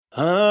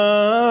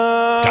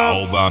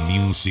Kaoba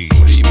Music.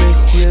 Dime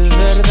si es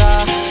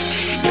verdad,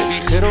 me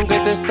dijeron que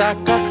te estás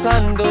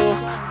casando.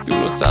 Tú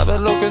no sabes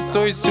lo que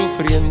estoy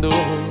sufriendo,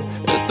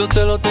 esto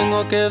te lo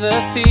tengo que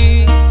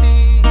decir.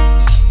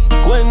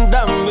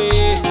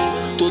 Cuéntame,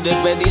 tu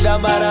despedida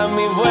para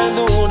mí fue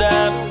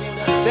dura.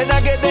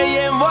 ¿Será que te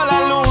llevo a la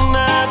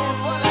luna?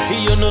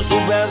 Y yo no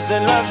supe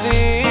hacerlo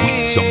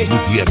así.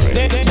 Gutierrez.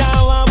 Te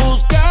dejaba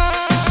buscar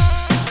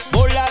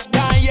por las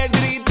calles,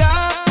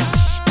 gritar.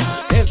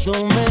 Eso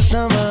me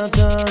está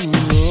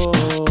matando.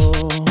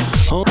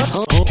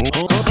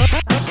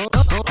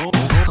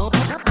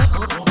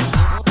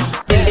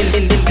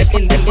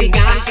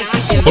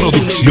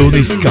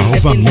 Producciones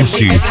Kaoba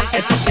Music.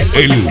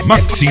 El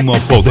máximo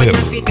poder.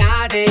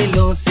 De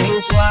lo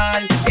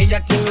sensual,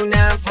 ella tiene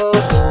una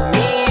foto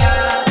mía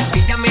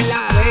y ya me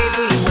la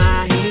puedo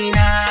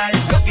imaginar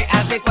lo que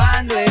hace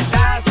cuando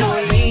está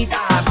solita.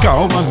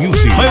 Kaoba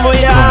Music. Hoy voy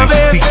a Con estilo,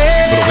 beber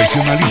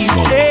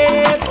profesionalismo. y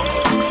sé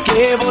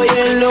que voy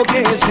a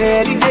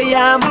enloquecer y te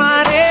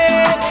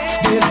llamaré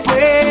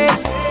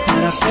después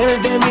para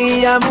hacerte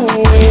mi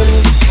mujer.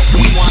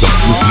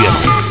 Gutierrez.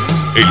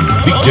 El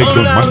DJ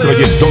con más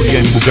trayectoria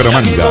en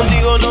Bucaramanga.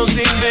 Contigo no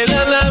sirve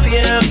la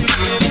labia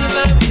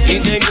y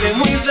te crees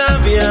muy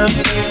sabia,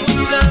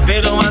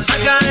 pero vas a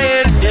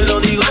caer, te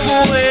lo digo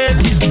mujer.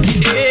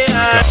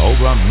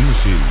 Kaoba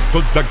Music.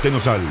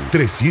 Contáctenos al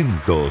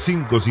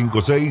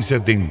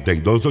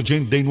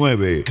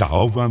 300-556-7289.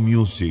 Kaoba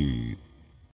Music.